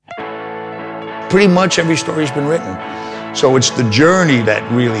pretty much every story's been written. So it's the journey that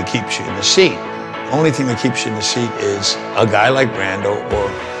really keeps you in the seat. The only thing that keeps you in the seat is a guy like Brando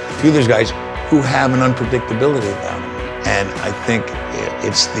or a few of those guys who have an unpredictability about them. And I think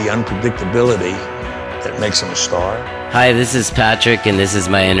it's the unpredictability that makes him a star. Hi, this is Patrick, and this is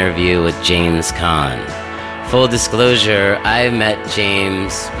my interview with James Caan. Full disclosure, I met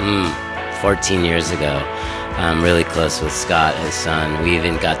James 14 years ago. I'm really close with Scott, his son. We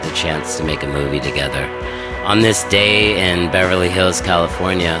even got the chance to make a movie together. On this day in Beverly Hills,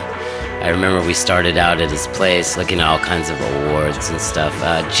 California, I remember we started out at his place looking at all kinds of awards and stuff.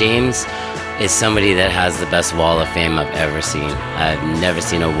 James is somebody that has the best wall of fame I've ever seen. I've never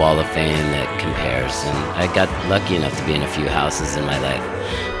seen a wall of fame that compares, and I got lucky enough to be in a few houses in my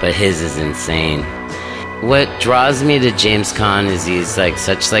life, but his is insane. What draws me to James Caan is he's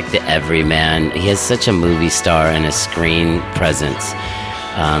such the everyman. He has such a movie star and a screen presence.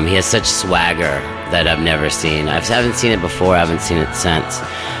 He has such swagger that I've never seen. I haven't seen it before, I haven't seen it since.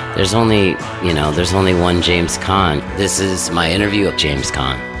 There's only one James Caan. This is my interview with James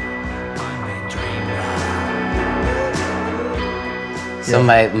Caan. So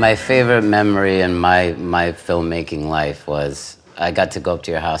my favorite memory in my filmmaking life was I got to go up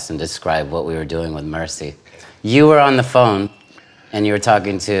to your house and describe what we were doing with Mercy. You were on the phone and you were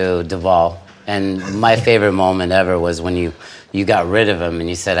talking to Duvall, and my favorite moment ever was when you got rid of him and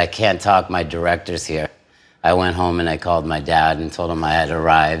you said, "I can't talk, my director's here." I went home and I called my dad and told him I had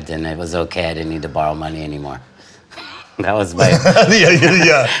arrived and it was okay, I didn't need to borrow money anymore. That was my...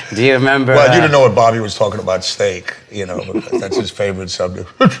 yeah. Do you remember... Well, you didn't know what Bobby was talking about steak, because that's his favorite subject.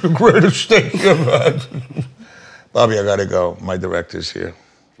 It's the greatest steak you've ever had. Bobby, I gotta go. My director's here.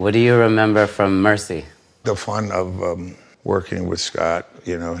 What do you remember from Mercy? The fun of working with Scott.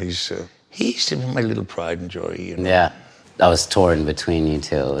 He used to be my little pride and joy. Yeah, I was torn between you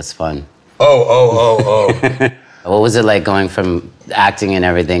two. It was fun. Oh. What was it like going from acting and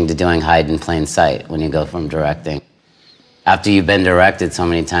everything to doing Hide in Plain Sight when you go from directing? After you've been directed so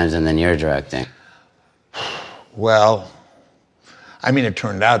many times and then you're directing. Well, it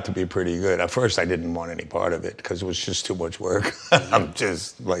turned out to be pretty good. At first, I didn't want any part of it because it was just too much work. I'm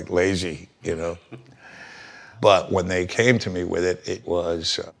just lazy, But when they came to me with it, it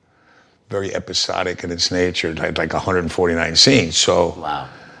was very episodic in its nature, like 149 scenes. So wow.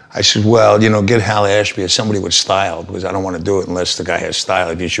 I said, well, get Hal Ashby as somebody with style, because I don't want to do it unless the guy has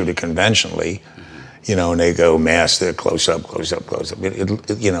style. If you shoot it conventionally, and they go master, close up. It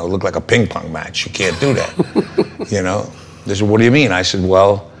looked like a ping pong match. You can't do that, They said, what do you mean? I said,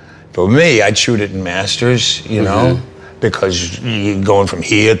 well, for me, I'd shoot it in masters, because you're going from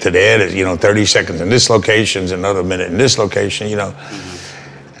here to there, 30 seconds in this location, another minute in this location,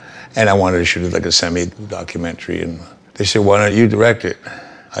 And I wanted to shoot it like a semi-documentary. And they said, why don't you direct it?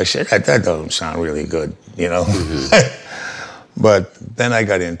 I said, that doesn't sound really good, But then I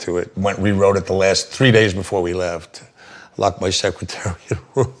got into it, rewrote it the last 3 days before we left. Locked my secretary in a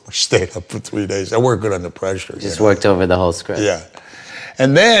room, stayed up for 3 days. I worked good under pressure. Just worked over the whole script. Yeah.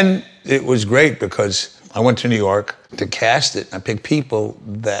 And then it was great because I went to New York to cast it. I picked people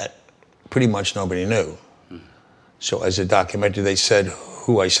that pretty much nobody knew. So as a documentary, they said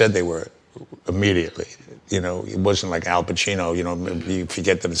who I said they were immediately. It wasn't like Al Pacino, you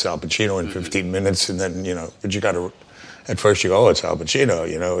forget that it's Al Pacino in 15 minutes and then, but you got to, at first you go, oh, it's Al Pacino,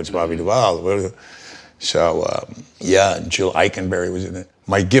 it's Bobby Duvall. So, Jill Eikenberry was in it.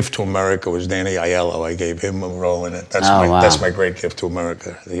 My gift to America was Danny Aiello. I gave him a role in it. That's my great gift to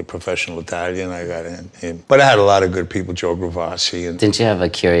America. The professional Italian, I got him. But I had a lot of good people, Joe Gravassi. Didn't you have a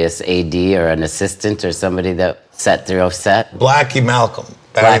curious AD or an assistant or somebody that sat through a set? Blackie Malcolm.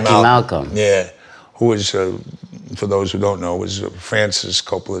 Blackie Malcolm. Yeah, who was, for those who don't know, was Francis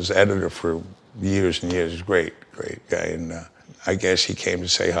Coppola's editor for years and years. Great guy. And I guess he came to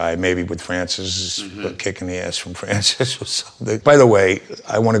say hi, maybe with Francis, kicking the ass from Francis or something. By the way,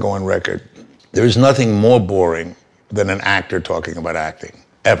 I want to go on record. There's nothing more boring than an actor talking about acting,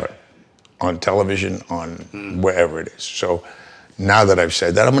 ever. On television, on wherever it is. So now that I've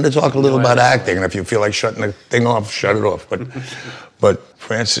said that, I'm going to talk a little about acting. And if you feel like shutting the thing off, shut it off. But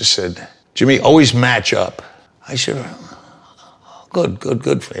Francis said, Jimmy, always match up. I said,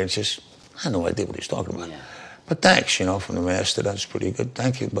 good, Francis. I had no idea what he's talking about. Yeah. But thanks, from the master, that's pretty good.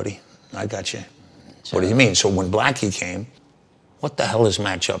 Thank you, buddy. I got you. Sure. What do you mean? So when Blackie came, what the hell does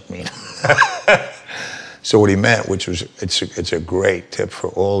match up mean? So what he meant, which was, it's a great tip for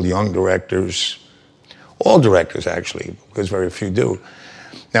all young directors, all directors actually, because very few do.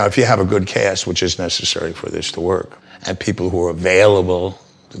 Now, if you have a good cast, which is necessary for this to work, and people who are available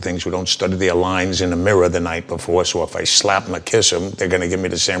the things who don't study their lines in the mirror the night before. So if I slap them or kiss them, they're going to give me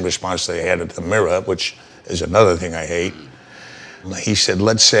the same response they had at the mirror, which is another thing I hate. He said,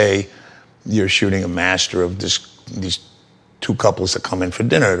 let's say you're shooting a master of these two couples that come in for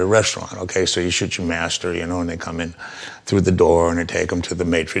dinner at a restaurant. Okay, so you shoot your master, and they come in through the door and they take them to the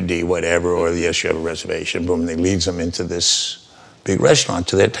maitre d', whatever, or yes, you have a reservation. Boom, and they leads them into this big restaurant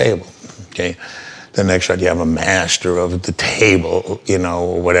to their table. Okay, the next shot you have a master of the table,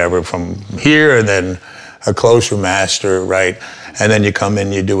 or whatever from here, and then a closer master, right? And then you come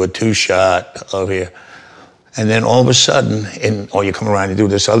in, you do a 2-shot of here. And then all of a sudden, you come around, you do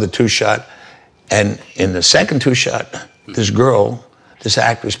this other 2-shot, and in the second 2-shot, this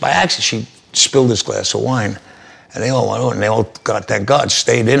actress, by accident, she spilled this glass of wine, and they all got, thank God,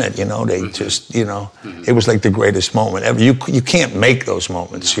 stayed in it, they just, it was like the greatest moment ever. You can't make those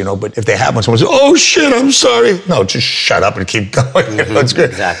moments, but if they happen, someone says, oh shit, I'm sorry. No, just shut up and keep going. It's good.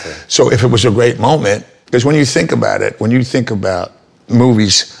 Exactly. So if it was a great moment, because when you think about it, when you think about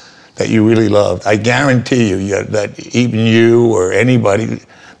movies that you really loved, I guarantee you that even you or anybody,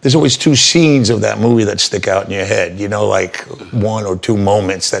 there's always 2 scenes of that movie that stick out in your head, like 1 or 2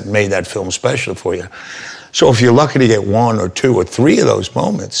 moments that made that film special for you. So if you're lucky to get 1 or 2 or 3 of those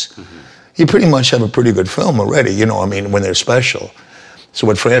moments, you pretty much have a pretty good film already, when they're special. So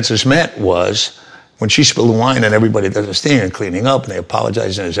what Frances meant was, when she spilled the wine and everybody does this thing and cleaning up and they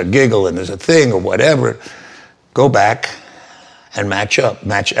apologize and there's a giggle and there's a thing or whatever, go back and match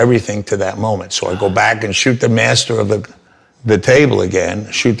everything to that moment. So I go back and shoot the master of the table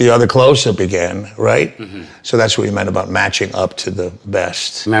again, shoot the other close-up again, right? So that's what he meant about matching up to the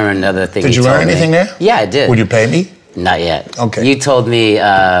best. Remember another thing Did you learn anything there? Yeah, I did. Would you pay me? Not yet. Okay. You told me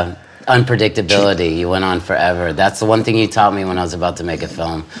unpredictability. You went on forever. That's the one thing you taught me when I was about to make a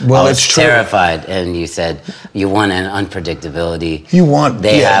film. Well, I was it's true. terrified, and you said you want an unpredictability.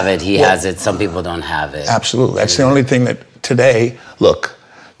 They have it. He has it. Some people don't have it. Absolutely. That's the only thing that today. Look,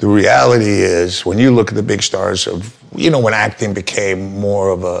 the reality is when you look at the big stars of when acting became more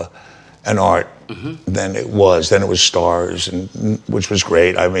of an art than it was. Then it was stars, which was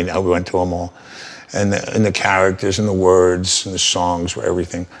great. I mean, I went to them all, and the characters and the words and the songs were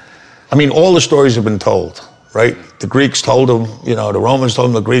everything. I mean, all the stories have been told, right? The Greeks told them, the Romans told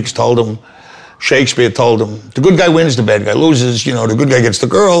them, the Greeks told them, Shakespeare told them. The good guy wins, the bad guy loses. The good guy gets the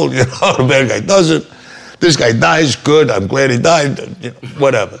girl, the bad guy doesn't. This guy dies, good, I'm glad he died,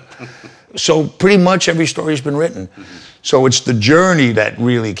 whatever. So pretty much every story's been written. So it's the journey that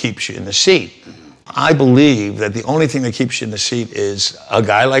really keeps you in the seat. I believe that the only thing that keeps you in the seat is a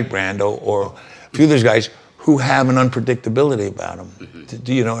guy like Brando or a few of those guys who have an unpredictability about them.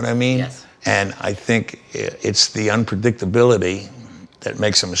 Do you know what I mean? Yes. And I think it's the unpredictability that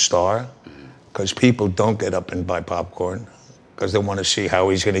makes him a star, because people don't get up and buy popcorn because they want to see how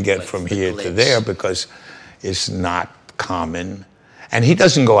he's going to get from here to there, because it's not common. And he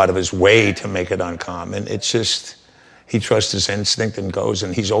doesn't go out of his way to make it uncommon. It's just, he trusts his instinct and goes,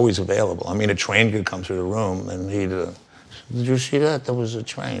 and he's always available. I mean, a train could come through the room and he'd, did you see that? There was a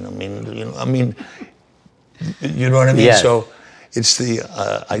train. You know what I mean? Yes. So it's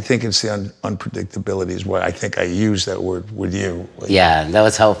I think it's the unpredictability is what I think I use that word with you. Yeah, that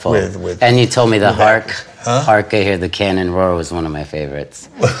was helpful. And you told me the hark, I hear the cannon roar was one of my favorites.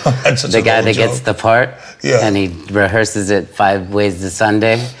 That's the guy that gets the part, yeah, and he rehearses it 5 ways to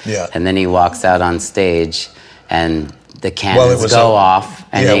Sunday, yeah, and then he walks out on stage, and the cannons go off,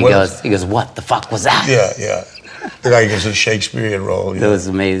 and he goes, what the fuck was that? Yeah. The guy gives a Shakespearean role. It was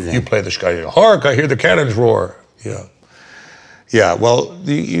amazing. You play this guy, hark, I hear the cannons roar. Yeah. Yeah, well,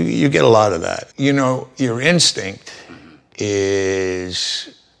 you get a lot of that. Your instinct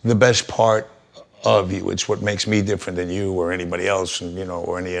is the best part of you. It's what makes me different than you or anybody else, and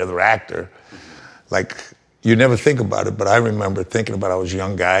or any other actor. Like, you never think about it, but I remember thinking about it. I was a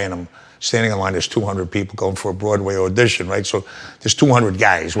young guy, and I'm standing in line. There's 200 people going for a Broadway audition, right? So there's 200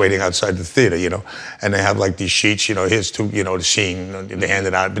 guys waiting outside the theater, and they have like these sheets, here's the scene, they hand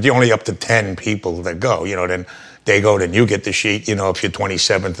it out, but you're only up to 10 people that go, then they go, then you get the sheet, if you're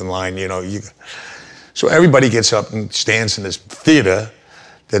 27th in line, So everybody gets up and stands in this theater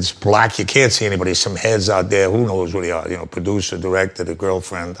that's black. You can't see anybody. Some heads out there. Who knows who they are? Producer, director, the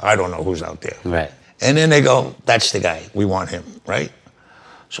girlfriend. I don't know who's out there. Right. And then they go, that's the guy. We want him, right?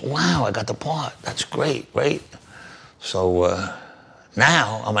 So, wow, I got the part. That's great, right? So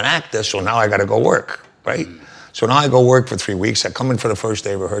now I'm an actor, so now I got to go work, right? So now I go work for 3 weeks. I come in for the first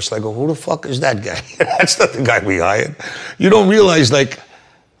day of rehearsal. I go, who the fuck is that guy? That's not the guy we hired. You don't realize,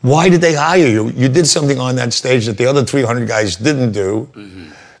 why did they hire you? You did something on that stage that the other 300 guys didn't do.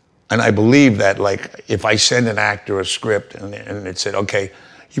 And I believe that, if I send an actor a script and it said, okay,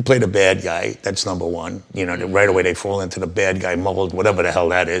 You play the bad guy, that's number one. You know, right away they fall into the bad guy mold, whatever the hell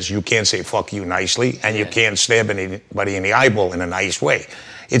that is. You can't say fuck you nicely, and you can't stab anybody in the eyeball in a nice way.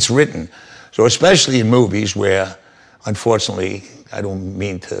 It's written. So especially in movies where, unfortunately, I don't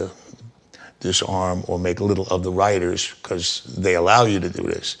mean to disarm or make little of the writers because they allow you to do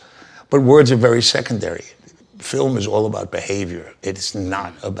this, but words are very secondary. Film is all about behavior. It's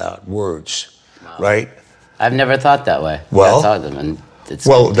not about words, right? I've never thought that way. Well, I them and that's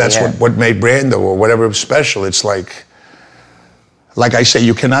what made Brando or whatever special. It's like I say,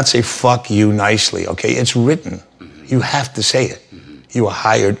 you cannot say fuck you nicely, okay? It's written. You have to say it. You are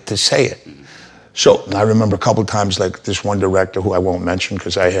hired to say it. So I remember a couple of times, like this one director who I won't mention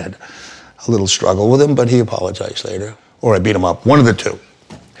because I had a little struggle with him, but he apologized later. Or I beat him up, one of the two.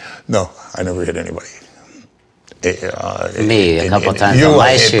 No, I never hit anybody. Me, a couple times you on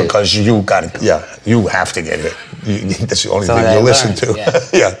my hit shoot. because you got it. Yeah, you have to get hit. That's the only thing you listen to.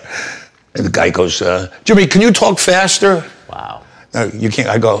 Yeah. And the guy goes, Jimmy, can you talk faster? Wow. No, you can't.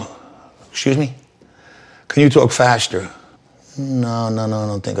 I go, excuse me? Can you talk faster? No, I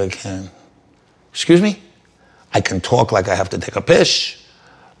don't think I can. Excuse me? I can talk like I have to take a piss,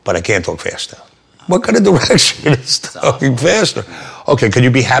 but I can't talk faster. What kind of direction is talking faster? Okay, can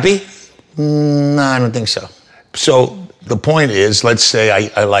you be happy? No, I don't think so. So the point is, let's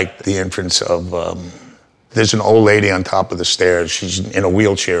say I like the inference of, there's an old lady on top of the stairs. She's in a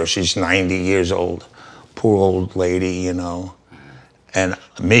wheelchair. She's 90 years old. Poor old lady, you know. And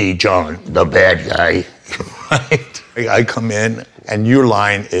me, John, the bad guy, right? I come in, and your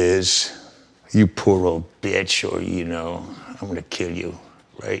line is, you poor old bitch, or, you know, I'm gonna kill you,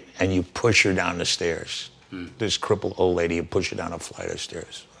 right? And you push her down the stairs. This crippled old lady, you push her down a flight of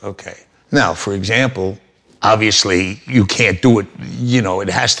stairs. Okay. Now, for example, obviously, you can't do it, you know, it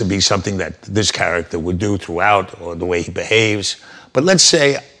has to be something that this character would do throughout, or the way he behaves. But let's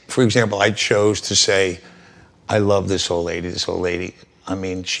say, for example, I chose to say, I love this old lady. I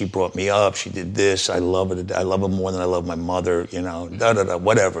mean, she brought me up, she did this, I love her more than I love my mother, you know,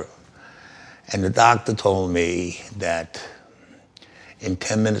 whatever. And the doctor told me that in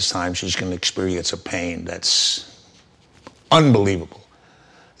 10 minutes' time, she's gonna experience a pain that's unbelievable.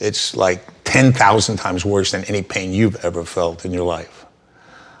 It's like 10,000 times worse than any pain you've ever felt in your life,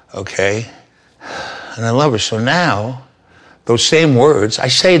 okay? And I love her. So now, those same words, I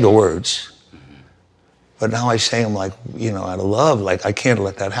say the words, but now I say them like, you know, out of love, like, I can't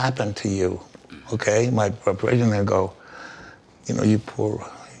let that happen to you, okay? My preparation, I go, you know, you poor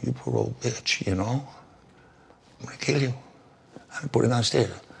old bitch, you know? I'm gonna kill you. I'm gonna put it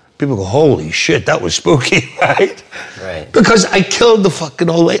downstairs. People go, holy shit, that was spooky, right? Right. Because I killed the fucking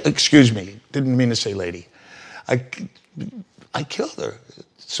old lady. Excuse me, didn't mean to say lady. I killed her.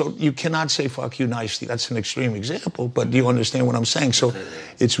 So you cannot say fuck you nicely. That's an extreme example, but do you understand what I'm saying? So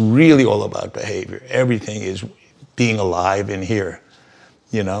it's really all about behavior. Everything is being alive in here.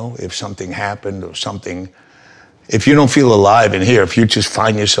 You know, if something happened or something, if you don't feel alive in here, if you just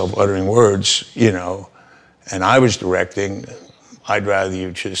find yourself uttering words, you know, and I was directing, I'd rather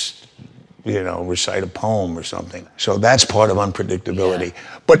you just, you know, recite a poem or something. So that's part of unpredictability.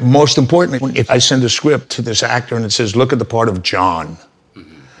 Yeah. But most importantly, if I send a script to this actor and it says, look at the part of John,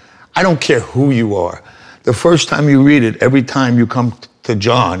 I don't care who you are. The first time you read it, every time you come to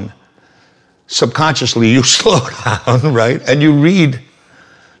John, subconsciously you slow down, right? And you read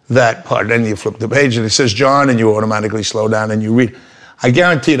that part. Then you flip the page and it says John, and you automatically slow down and you read. I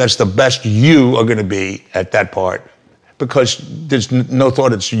guarantee that's the best you are going to be at that part, because there's no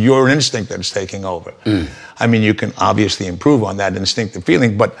thought, it's your instinct that's taking over. I mean, you can obviously improve on that instinctive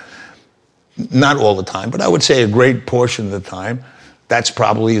feeling, but not all the time. But I would say a great portion of the time, that's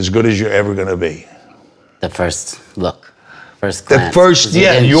probably as good as you're ever going to be. The first look, first glance. The first,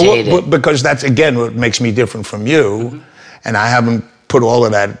 yeah, because that's, again, what makes me different from you, and I haven't put all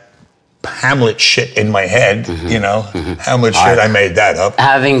of that Hamlet shit in my head, you know. Hamlet shit, I made that up.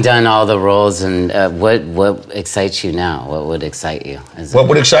 Having done all the roles, and what excites you now? What would excite you? What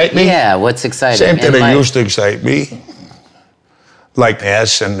would excite me? Yeah, what's exciting? Same thing that used to excite me. Like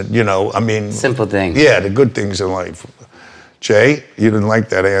ass and, you know, I mean. Simple things. Yeah, the good things in life. Jay, you didn't like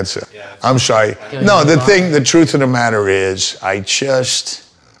that answer. Yeah, I'm sorry. No, the truth of the matter is, I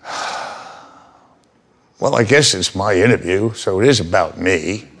just, well, I guess it's my interview, so it is about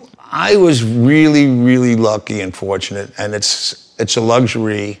me. I was really, really lucky and fortunate, and it's a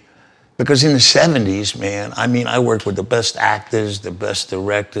luxury, because in the 70s, man, I mean, I worked with the best actors, the best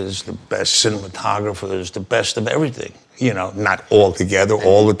directors, the best cinematographers, the best of everything. You know, not all together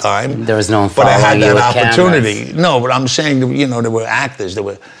all the time. There was no but I had that opportunity. Cameras. No, but I'm saying, you know, there were actors. There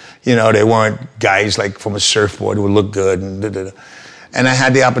were, you know, they weren't guys like from a surfboard who would look good and And I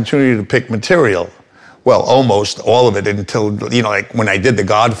had the opportunity to pick material. Well, almost all of it until, like when I did The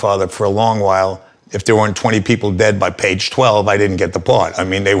Godfather for a long while, if there weren't 20 people dead by page 12, I didn't get the part. I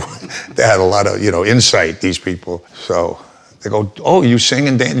mean, they had a lot of, insight, these people. So they go, oh, you sing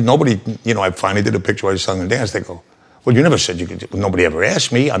and dance? Nobody, I finally did a picture where I sung and danced. They go, well, you never said you could. Nobody ever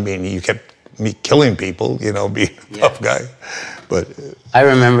asked me. I mean, you kept me killing people, being a tough guy. But I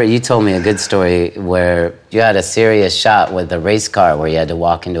remember you told me a good story where you had a serious shot with a race car where you had to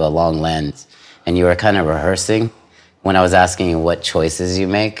walk into a long lens, and you were kind of rehearsing when I was asking you what choices you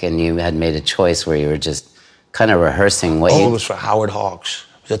make, and you had made a choice where you were just kind of rehearsing what you... it was for Howard Hawks.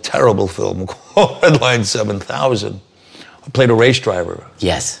 It was a terrible film called Redline 7000. I played a race driver.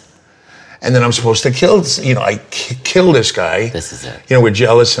 Yes. And then I'm supposed to kill, I kill this guy. This is it. We're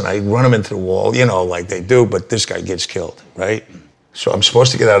jealous, and I run him into the wall, like they do, but this guy gets killed, right? So I'm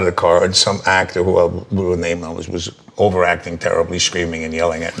supposed to get out of the car, and some actor, who the name was overacting terribly, screaming and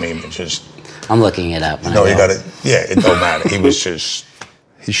yelling at me, and just... I'm looking it up. No, you got it. Yeah, it don't matter.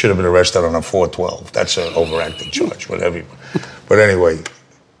 He should have been arrested on a 412. That's an overacting charge, whatever. But anyway,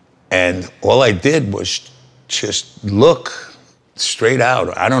 and all I did was just look straight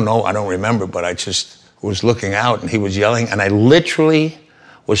out. I don't know, I don't remember, but I just was looking out, and he was yelling, and I literally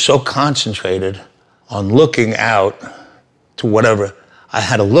was so concentrated on looking out to whatever. I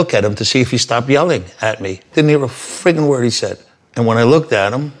had to look at him to see if he stopped yelling at me. Didn't hear a friggin' word he said. And when I looked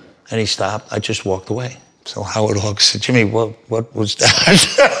at him, and he stopped, I just walked away. So Howard Hawks said, Jimmy, what was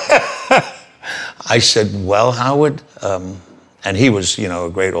that? I said, well, Howard, and he was, a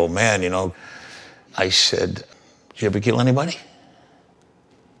great old man, I said, did you ever kill anybody?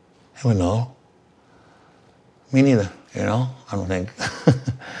 He went, no. Me neither, I don't think.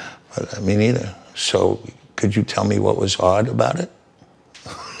 But me neither. So could you tell me what was odd about it?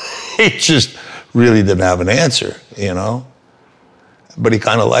 He just really didn't have an answer, But he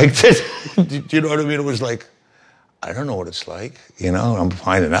kind of liked it. Do you know what I mean? It was like, I don't know what it's like, I'm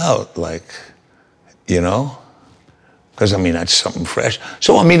finding out, because, that's something fresh.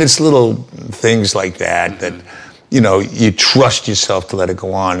 So, it's little things like that, you trust yourself to let it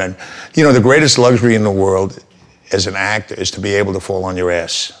go on. And, the greatest luxury in the world as an actor is to be able to fall on your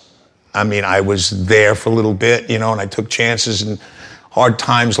ass. I was there for a little bit, and I took chances, and hard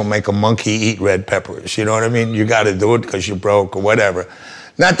times will make a monkey eat red peppers. You know what I mean? You got to do it because you're broke or whatever.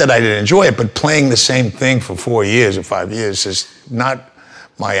 Not that I didn't enjoy it, but playing the same thing for 4 years or 5 years is not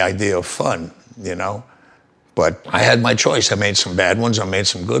my idea of fun, But I had my choice. I made some bad ones. I made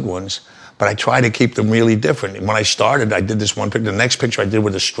some good ones. But I tried to keep them really different. When I started, I did this one picture. The next picture I did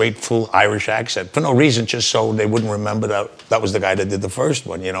with a straight, full Irish accent. For no reason, just so they wouldn't remember that was the guy that did the first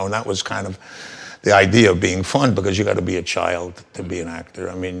one, And that was kind of the idea of being fun, because you got to be a child to be an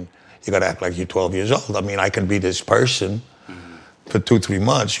actor. You got to act like you're 12 years old. I can be this person for 2-3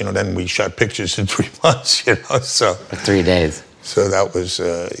 months, then we shot pictures in 3 months, so. For 3 days. So that was,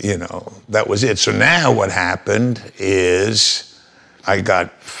 that was it. So now what happened is I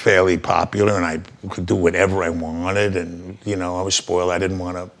got fairly popular, and I could do whatever I wanted, and, I was spoiled. I didn't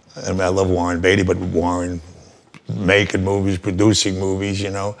want to, I love Warren Beatty, but Warren making movies, producing movies,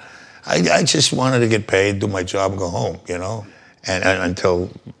 I just wanted to get paid, do my job, and go home, and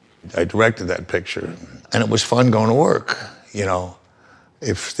until I directed that picture. And it was fun going to work,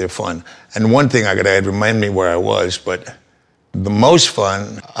 if they're fun. And one thing I got to add, remind me where I was, but the most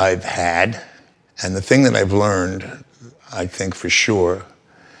fun I've had, and the thing that I've learned, I think for sure,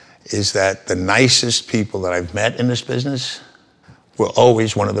 is that the nicest people that I've met in this business were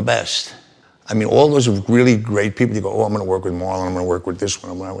always one of the best. All those really great people, you go, oh, I'm going to work with Marlon, I'm going to work with this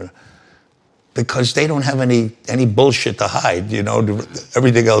one, because they don't have any bullshit to hide,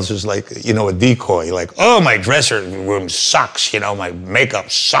 Everything else is like, a decoy. Like, oh, my dresser room sucks, my makeup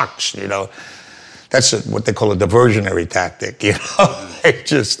sucks, That's what they call a diversionary tactic, They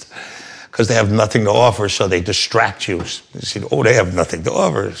just, because they have nothing to offer, so they distract you. You see, oh, they have nothing to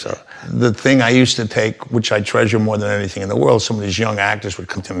offer. So the thing I used to take, which I treasure more than anything in the world, some of these young actors would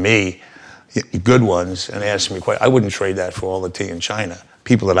come to me, good ones, and ask me questions. I wouldn't trade that for all the tea in China.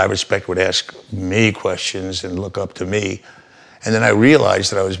 People that I respect would ask me questions and look up to me. And then I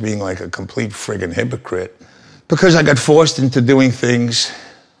realized that I was being like a complete friggin' hypocrite because I got forced into doing things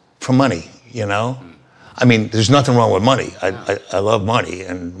for money, There's nothing wrong with money. I love money,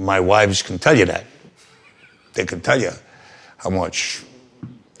 and my wives can tell you that. They can tell you how much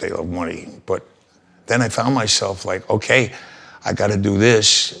they love money. But then I found myself like, okay, I got to do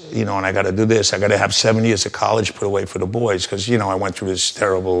this, and I got to do this. I got to have 7 years of college put away for the boys because, I went through this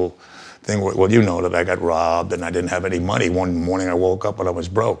terrible thing. Well, that I got robbed and I didn't have any money. One morning I woke up and I was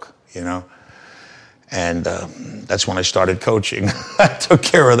broke, And that's when I started coaching. I took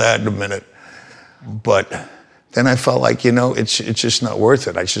care of that in a minute. But then I felt like, it's just not worth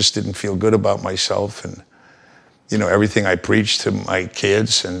it. I just didn't feel good about myself. And, everything I preached to my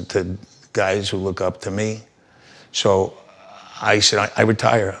kids and to guys who look up to me. So I said, I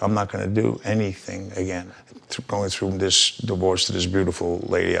retire. I'm not going to do anything again. Going through this divorce to this beautiful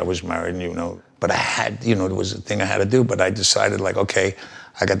lady I was married, But I had, there was a thing I had to do. But I decided, okay,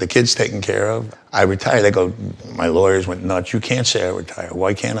 I got the kids taken care of. I retired. They go, my lawyers went nuts. You can't say I retire.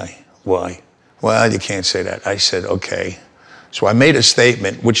 Why can't I? Why? Well, you can't say that. I said, okay. So I made a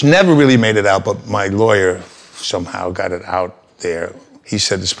statement, which never really made it out, but my lawyer somehow got it out there. He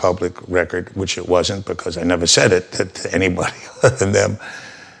said it's public record, which it wasn't because I never said it to anybody other than them.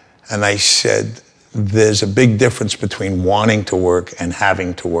 And I said, there's a big difference between wanting to work and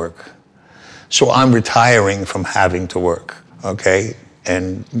having to work. So I'm retiring from having to work, okay?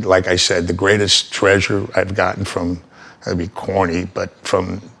 And like I said, the greatest treasure I've gotten from, that'd be corny, but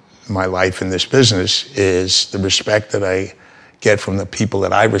from my life in this business is the respect that I get from the people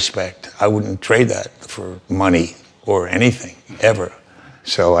that I respect. I wouldn't trade that for money or anything, ever.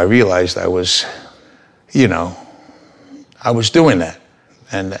 So I realized I was, I was doing that.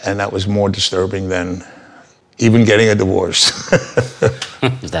 And that was more disturbing than even getting a divorce.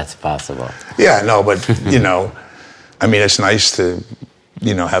 That's possible. Yeah, no, but, it's nice to,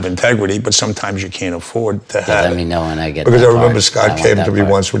 have integrity, but sometimes you can't afford to have let me know when I get Because that I remember part. Scott came to me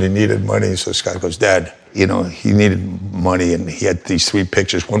once when he needed money, so Scott goes, Dad, he needed money, and he had these 3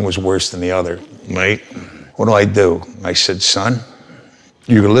 pictures. One was worse than the other, right? What do? I said, son,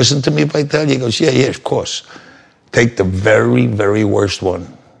 you gonna listen to me if I tell you? He goes, yeah, of course. Take the very, very worst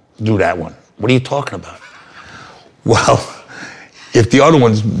one. Do that one. What are you talking about? Well, if the other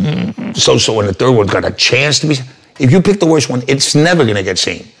one's so-so and the third one's got a chance to be, if you pick the worst one, it's never going to get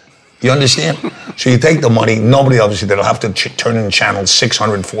seen. You understand? So you take the money, nobody obviously, they'll have to turn in channel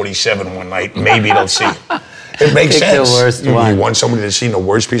 647 one night. Maybe they'll see it. It makes pick sense. The worst one. You want somebody to see the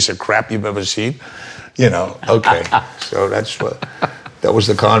worst piece of crap you've ever seen? Okay. So that was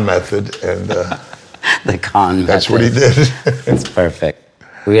the Caan method, and the Caan method. That's what he did. It's perfect.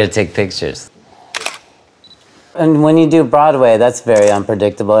 We got to take pictures. And when you do Broadway, that's very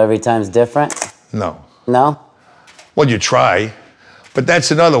unpredictable. Every time's different? No. No? Well, you try, but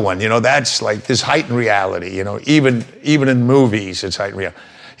that's another one. That's like this heightened reality. Even in movies, it's heightened reality.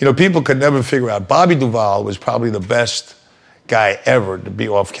 People could never figure out. Bobby Duvall was probably the best guy ever to be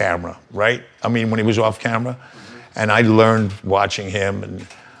off camera, right? When he was off camera. And I learned watching him, and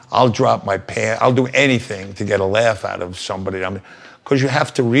I'll drop my pants. I'll do anything to get a laugh out of somebody. Because you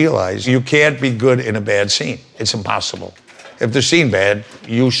have to realize you can't be good in a bad scene. It's impossible. If the scene bad,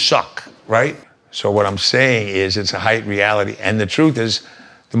 you suck, right? So what I'm saying is it's a heightened reality. And the truth is,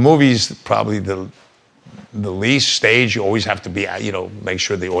 the movie's probably the least stage. You always have to be, make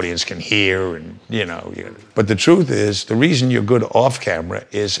sure the audience can hear and, But the truth is, the reason you're good off camera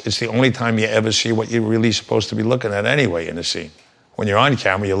is it's the only time you ever see what you're really supposed to be looking at anyway in a scene. When you're on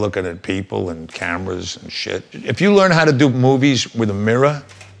camera, you're looking at people and cameras and shit. If you learn how to do movies with a mirror,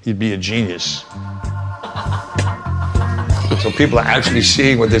 you'd be a genius. So people are actually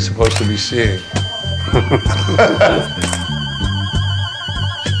seeing what they're supposed to be seeing.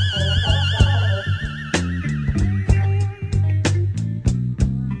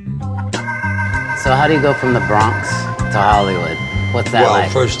 So how do you go from the Bronx to Hollywood? What's that like? Well,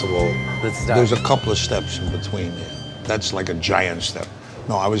 first of all, Let's start. there's a couple of steps in between there. That's like a giant step.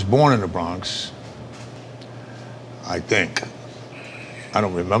 No, I was born in the Bronx, I think. I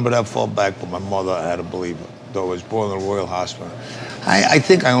don't remember that far back, but my mother, I had to believe it. Though I was born in the Royal Hospital. I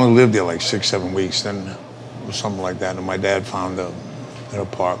think I only lived there like 6-7 weeks, then something like that. And my dad found an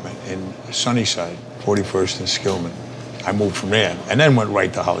apartment in Sunnyside, 41st and Skillman. I moved from there and then went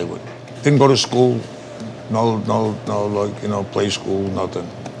right to Hollywood. Didn't go to school, no, play school, nothing.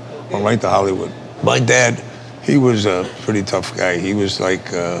 Went right to Hollywood. My dad, he was a pretty tough guy. He was like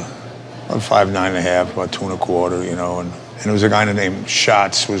about 5'9.5", about 2 1/4, and there was a guy named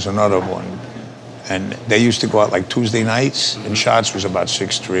Schatz was another one. And they used to go out like Tuesday nights, and Schatz was about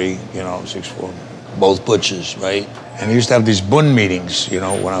 6'3", 6'4". Both butchers, right? And they used to have these Bund meetings, when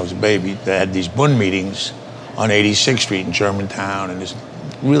I was a baby. They had these Bund meetings on 86th Street in Germantown, and this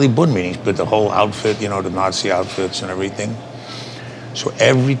really Bund meetings, but the whole outfit, the Nazi outfits and everything. So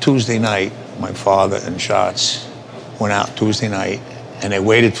every Tuesday night, my father and Schatz went out Tuesday night, and they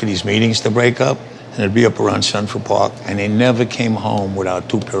waited for these meetings to break up, and it'd be up around Central Park, and they never came home without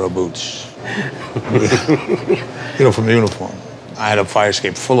 2 pair of boots. From the uniform. I had a fire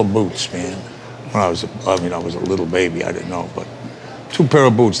escape full of boots, man. When I was a little baby, I didn't know, but 2 pair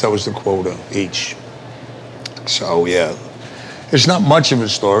of boots, that was the quota each. So, yeah. It's not much of a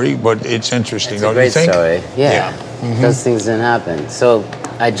story, but it's interesting, It's don't a great you think? story. Yeah. Those things didn't happen. So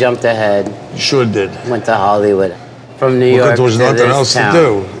I jumped ahead. Sure did. Went to Hollywood. From New York Because there was to nothing this else town. to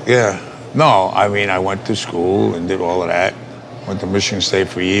do. Yeah. No, I mean, I went to school and did all of that. Went to Michigan State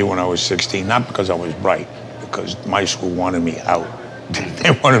for a year when I was 16, not because I was bright, because my school wanted me out.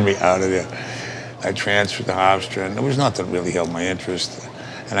 They wanted me out of there. I transferred to Hofstra, and there was nothing that really held my interest.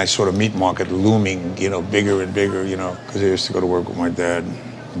 And I saw the meat market looming, bigger and bigger, because I used to go to work with my dad.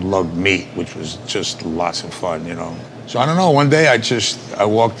 Loved meat, which was just lots of fun, So I don't know, one day I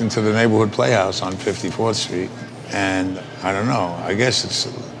walked into the neighborhood playhouse on 54th Street, and I don't know, I guess it's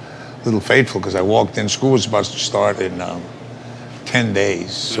a little fateful because I walked in, school was about to start in 10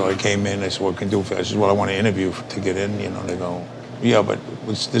 days. So I came in, I said, what can I do for, I said, well, I want to interview to get in, They go, yeah, but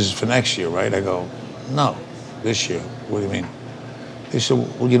this is for next year, right? I go, no, this year. What do you mean? They said,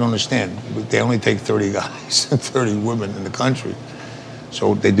 well, you don't understand. They only take 30 guys and 30 women in the country.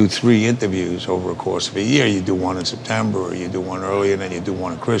 So they do 3 interviews over a course of a year. You do one in September, or you do one early, and then you do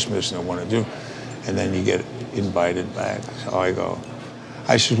one at Christmas, and then one in June, and then you get invited back. So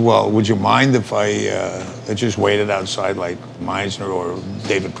I said, well, would you mind if I just waited outside like Meisner or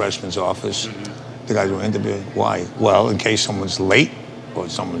David Pressman's office? The guys were interviewing. Why? Well, in case someone's late or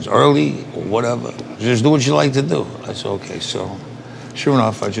someone's early or whatever. Just do what you like to do. I said, okay. So sure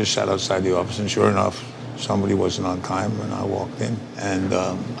enough, I just sat outside the office, and sure enough, somebody wasn't on time, and I walked in. And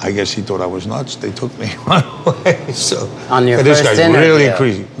I guess he thought I was nuts. They took me right away. So on your this first guy's interview? really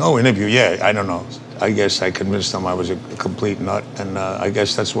crazy. No interview, yeah, I don't know. I guess I convinced them I was a complete nut, and I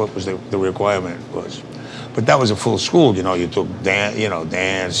guess that's what was the requirement was. But that was a full school, you took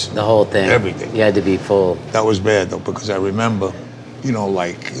dance. The whole thing. Everything. You had to be full. That was bad, though, because I remember,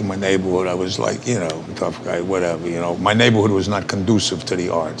 like in my neighborhood, I was like, tough guy, whatever, My neighborhood was not conducive to the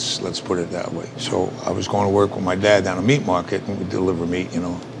arts, let's put it that way. So I was going to work with my dad down a meat market, and we deliver meat,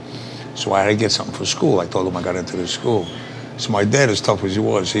 So I had to get something for school. I told him I got into this school. So my dad, as tough as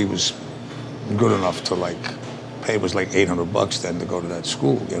he was good enough to pay was like $800 then to go to that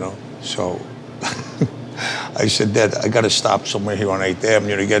school, So I said, Dad, I got to stop somewhere here on 8th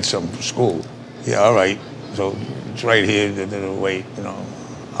Avenue to get something for school. Yeah, all right. So it's right here. Wait,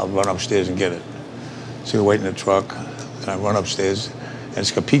 I'll run upstairs and get it. So we wait in the truck, and I run upstairs, and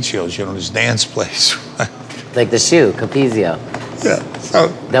it's Capicio's, this dance place. Like the shoe, Capizio. Yeah. So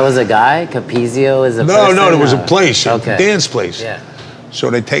that was a guy? Capizio is a person? No, there was a place, okay. A dance place. Yeah. So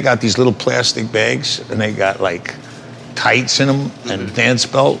they take out these little plastic bags, and they got tights in them and dance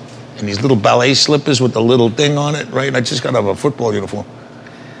belt and these little ballet slippers with the little thing on it, right? And I just got out of a football uniform.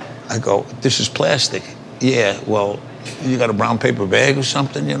 I go, this is plastic. Yeah, well, you got a brown paper bag or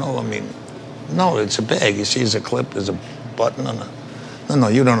something, No, it's a bag. You see, there's a clip, there's a button on it. No,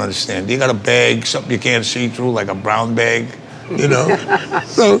 you don't understand. You got a bag, something you can't see through, like a brown bag,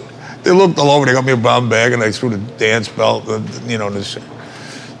 So they looked all over. They got me a brown bag, and I threw the dance belt, this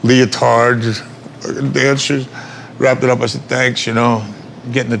leotard, dancers, wrapped it up. I said, thanks,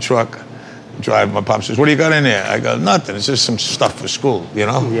 get in the truck, drive. My pop says, what do you got in there? I go, nothing. It's just some stuff for school,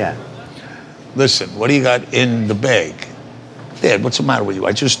 Yeah. Listen, what do you got in the bag? Dad, what's the matter with you?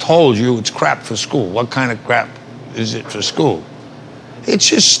 I just told you it's crap for school. What kind of crap is it for school? It's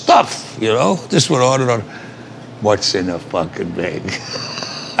just stuff, This went on and on. What's in a fucking bag?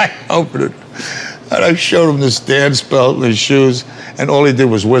 I opened it, and I showed him this dance belt and his shoes, and all he did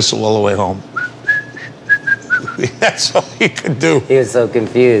was whistle all the way home. That's all he could do. He was so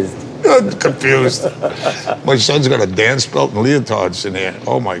confused. Confused. My son's got a dance belt and leotards in there.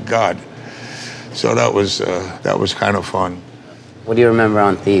 Oh, my God. So that was kind of fun. What do you remember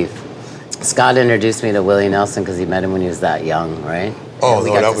on Thief? Scott introduced me to Willie Nelson because he met him when he was that young, right? Oh,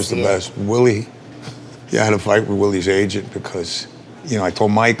 no, that was the best. Willie, I had a fight with Willie's agent because, I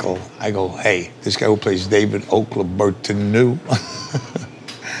told Michael, I go, hey, this guy who plays David Oaklebertonu,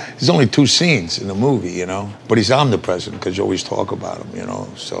 there's only 2 scenes in the movie, but he's omnipresent because you always talk about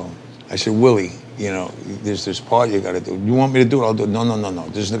him, So I said, Willie, there's this part you got to do. You want me to do it? I'll do it. No.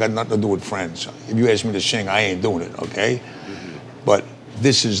 This has got nothing to do with Friends. If you ask me to sing, I ain't doing it, okay? Mm-hmm. But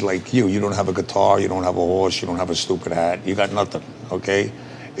this is like you. You don't have a guitar. You don't have a horse. You don't have a stupid hat. You got nothing, okay?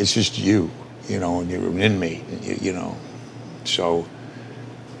 It's just you, and you're an inmate, So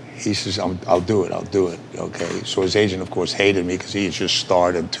he says, I'll do it, okay? So his agent, of course, hated me because he had just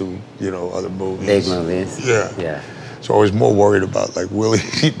starred in 2, other movies. Big movies. Yeah. Yeah. So I was more worried about Willie,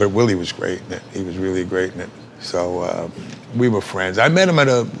 but Willie was great in it. He was really great in it. So we were friends. I met him at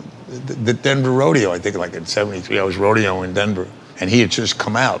the Denver rodeo, I think in '73. I was rodeoing in Denver. And he had just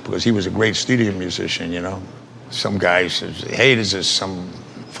come out because he was a great studio musician, Some guy says, hey, there's some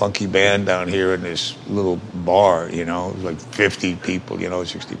funky band down here in this little bar, you know. It was like 50 people, you know,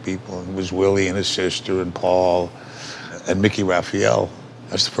 60 people. And it was Willie and his sister and Paul and Mickey Raphael.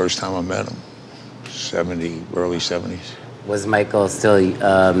 That's the first time I met him, early 70s. Was Michael still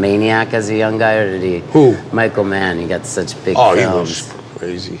a maniac as a young guy, or did he? Who? Michael Mann. He got such big films. films. He was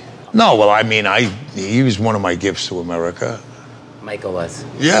crazy. No, well, I mean, he was one of my gifts to America. Michael was.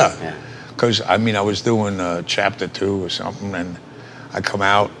 Yeah. Because, I mean, I was doing chapter 2 or something, and I come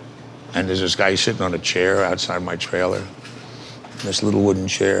out, and there's this guy sitting on a chair outside my trailer, this little wooden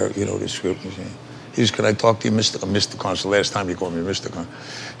chair, you know, the script machine. He says, "Can I talk to you, Mr. Caan?" It's the last time he called me Mr. Caan.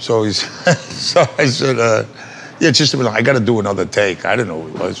 So so I said, yeah, just a minute, I got to do another take. I didn't know who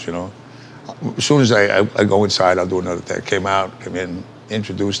he was, you know. As soon as I go inside, I'll do another take. Came in,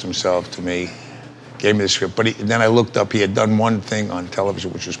 introduced himself to me, gave me the script. But then I looked up, he had done one thing on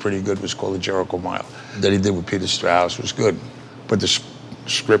television, which was pretty good. It was called The Jericho Mile. That he did with Peter Strauss was good. But the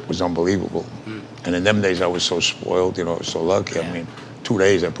script was unbelievable. And in them days, I was so spoiled, you know, I was so lucky. I mean, 2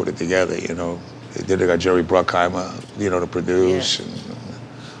 days I put it together, you know. They got Jerry Bruckheimer, you know, to produce. And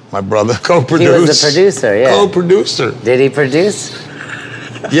my brother co-produced. He was the producer, yeah. Co-producer. Did he produce?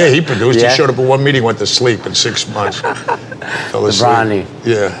 Yeah, he produced. Yeah. He showed up at one meeting, went to sleep in 6 months. Fell asleep. Ronnie.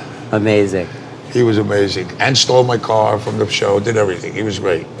 Yeah. Amazing. He was amazing. And stole my car from the show, did everything. He was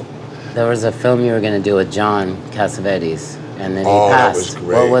great. There was a film you were going to do with John Cassavetes, and then he passed. passed. That was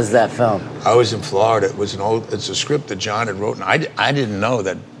great. What was that film? I was in Florida. It's a script that John had written. I didn't know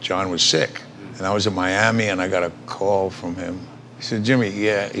that John was sick. And I was in Miami, and I got a call from him. He said, "Jimmy,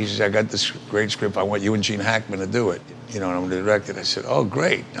 yeah." He says, "I got this great script. I want you and Gene Hackman to do it. You know, and I'm going to direct it." I said, "Oh,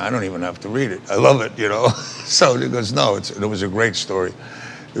 great. I don't even have to read it. I love it, you know." So he goes, "No, it was a great story.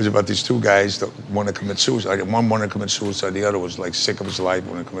 It was about these 2 guys that want to commit suicide. One wanted to commit suicide. The other was, like, sick of his life,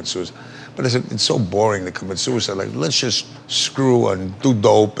 wanted to commit suicide. But I said, it's so boring to commit suicide. Like, let's just screw and do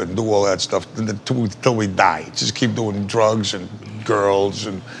dope and do all that stuff until we die. Just keep doing drugs and girls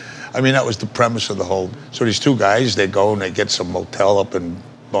and..." I mean, that was the premise of the whole. So these 2 guys, they go and they get some motel up in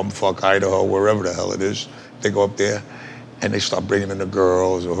bumfuck Idaho, wherever the hell it is. They go up there, and they start bringing in the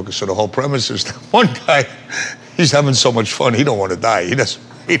girls or hookers. So the whole premise is that one guy, he's having so much fun, he don't want to die. He doesn't.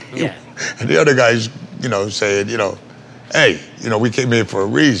 And the other guy's, you know, saying, you know, "Hey, you know, we came here for a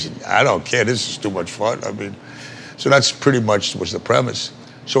reason. I don't care. This is too much fun." I mean, so that's pretty much was the premise.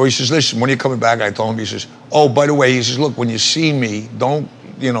 So he says, "Listen, when you're coming back," I told him, he says, "Oh, by the way," he says, "look, when you see me, don't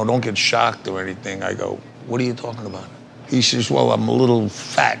get shocked or anything." I go, "What are you talking about?" He says, "Well, I'm a little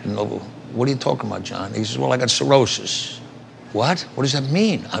fat." And "What are you talking about, John?" He says, "Well, I got cirrhosis." "What? What does that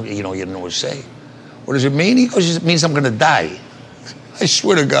mean?" You know, you didn't know what to say. "What does it mean?" He goes, "It means I'm going to die." I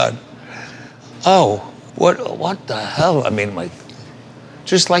swear to God. "Oh, what the hell?" I mean, like,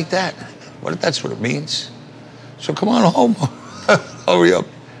 just like that. That's what it means. So come on home. Hurry up.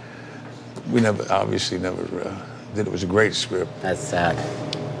 We obviously never did. It was a great script. That's sad.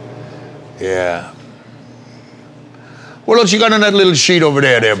 Yeah. What else you got on that little sheet over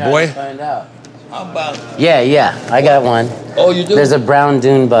there, boy? Find out. How about? Yeah, I got one. Oh, you do? There's a brown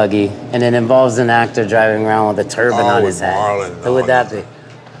dune buggy, and it involves an actor driving around with a turban on his head. Marlon. Who would that be?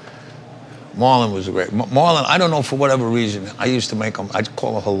 Marlon was great. Marlon, I don't know, for whatever reason, I used to make him, I'd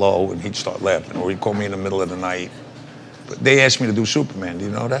call him hello, and he'd start laughing, or he'd call me in the middle of the night. But they asked me to do Superman. Do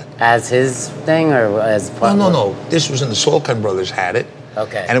you know that? As his thing, or as part? No. This was in the Salkind Brothers had it.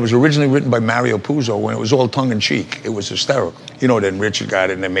 Okay. And it was originally written by Mario Puzo, when it was all tongue-in-cheek. It was hysterical. You know, then Richard got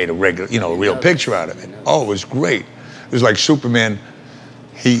it, and they made a regular, a real picture out of it. Oh, it was great. It was like Superman,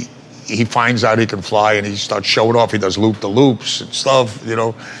 he finds out he can fly, and he starts showing off. He does loop-the-loops and stuff, you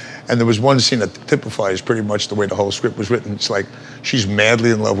know. And there was one scene that typifies pretty much the way the whole script was written. It's like she's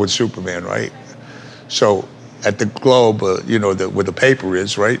madly in love with Superman, right? So at the Globe, where the paper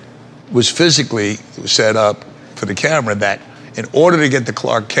is, right, was physically set up for the camera that in order to get to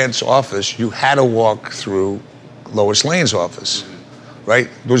Clark Kent's office, you had to walk through Lois Lane's office, right?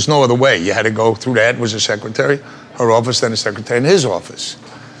 There was no other way. You had to go through that, was the secretary, her office, then the secretary, and his office.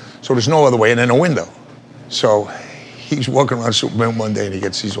 So there's no other way, and then a window. So he's walking around Superman one day, and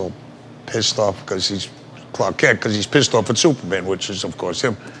he's all pissed off because he's Clark Kent, because he's pissed off at Superman, which is, of course,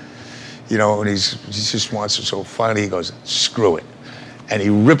 him. You know, and he just wants it. So finally he goes, "Screw it." And he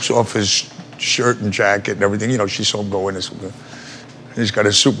rips off his shirt and jacket and everything. You know, she saw him go in. And he's got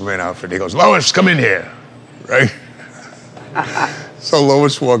his Superman outfit. He goes, "Lois, come in here." Right? So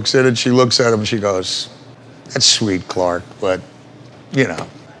Lois walks in, and she looks at him, and she goes, "That's sweet, Clark, but, you know."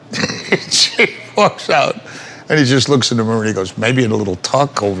 She walks out. And he just looks in the mirror and he goes, "Maybe in a little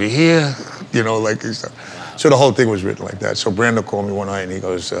tuck over here," you know, like he's. So the whole thing was written like that. So Brando called me one night and he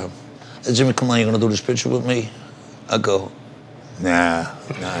goes, "Hey, Jimmy, come on, you gonna do this picture with me?" I go, Nah.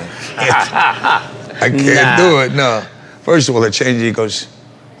 I can't do it, no. First of all, the change, he goes,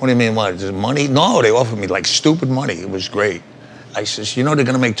 what do you mean, what? Is it money? No, they offered me like stupid money. It was great. I says, you know they're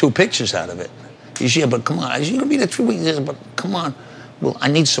going to make 2 pictures out of it. He says, yeah, but come on. I said, you're going to be there 3 weeks, but come on. Well, I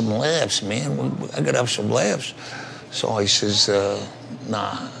need some laughs, man. I got to have some laughs. So I says,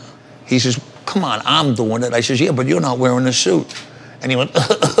 nah. He says, come on, I'm doing it. I says, yeah, but you're not wearing a suit. And he went,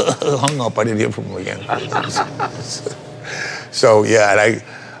 hung up. I didn't hear from him again. So, yeah, and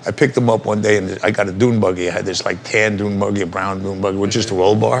I picked him up one day, and I got a dune buggy. I had this, like, tan dune buggy, a brown dune buggy with just a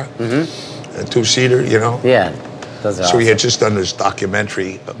roll bar, a 2-seater, you know? Yeah. Those are So awesome. he had just done this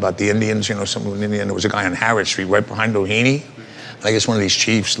documentary about the Indians, you know, someone in India. There was a guy on Harrod Street right behind Doheny. And I guess one of these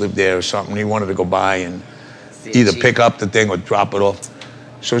chiefs lived there or something. He wanted to go by and either pick up the thing or drop it off.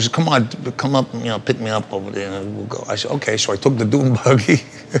 So he said, come up, you know, pick me up over there and we'll go. I said, okay. So I took the dune buggy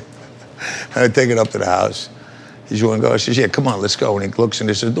and I take it up to the house. He said, you want to go? I said, yeah, come on, let's go. And he looks and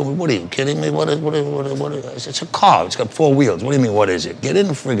he says, what are you kidding me? What is? I said, it's a car. It's got 4 wheels. What do you mean, what is it? Get in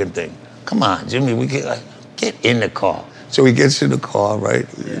the friggin' thing. Come on, Jimmy, get in the car. So he gets in the car, right?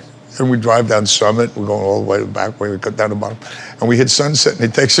 Yeah. And we drive down Summit. We're going all the way to the back way. We cut down the bottom. And we hit Sunset, and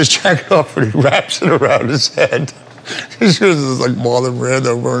he takes his jacket off and he wraps it around his head. It's just like Marlon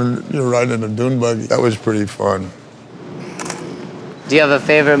Brando, you're riding in a dune buggy. That was pretty fun. Do you have a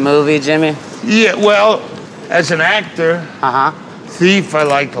favorite movie, Jimmy? Yeah, well, as an actor, Uh-huh. Thief I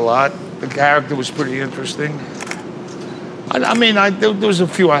liked a lot. The character was pretty interesting. I mean, there was a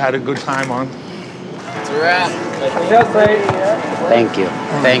few I had a good time on. It's a wrap. Thank you.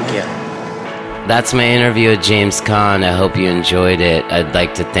 Thank you. That's my interview with James Caan. I hope you enjoyed it. I'd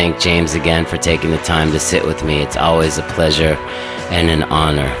like to thank James again for taking the time to sit with me. It's always a pleasure and an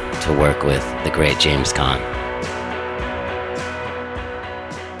honor to work with the great James Caan.